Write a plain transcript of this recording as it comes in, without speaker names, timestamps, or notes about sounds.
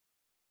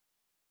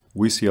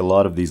We see a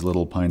lot of these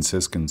little Pine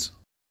Siskins.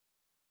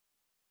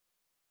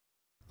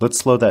 Let's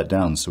slow that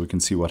down so we can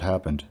see what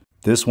happened.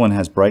 This one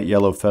has bright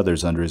yellow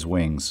feathers under his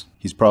wings.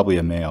 He's probably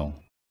a male.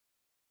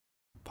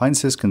 Pine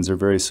Siskins are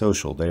very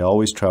social. They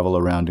always travel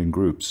around in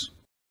groups.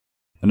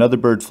 Another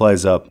bird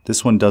flies up.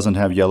 This one doesn't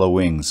have yellow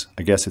wings.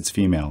 I guess it's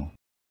female.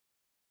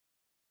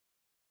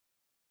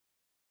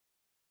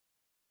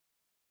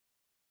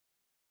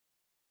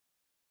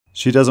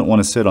 She doesn't want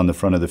to sit on the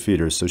front of the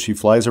feeder, so she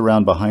flies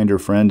around behind her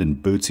friend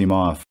and boots him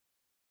off.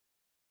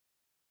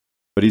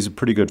 But he's a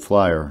pretty good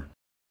flyer.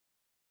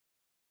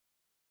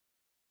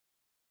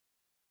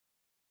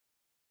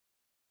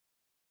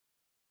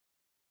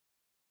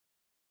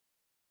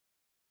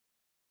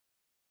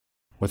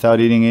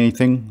 Without eating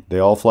anything, they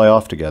all fly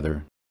off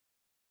together.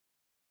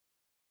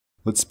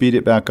 Let's speed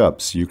it back up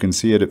so you can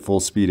see it at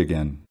full speed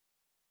again.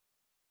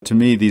 To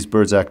me, these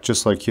birds act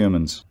just like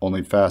humans,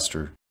 only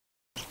faster.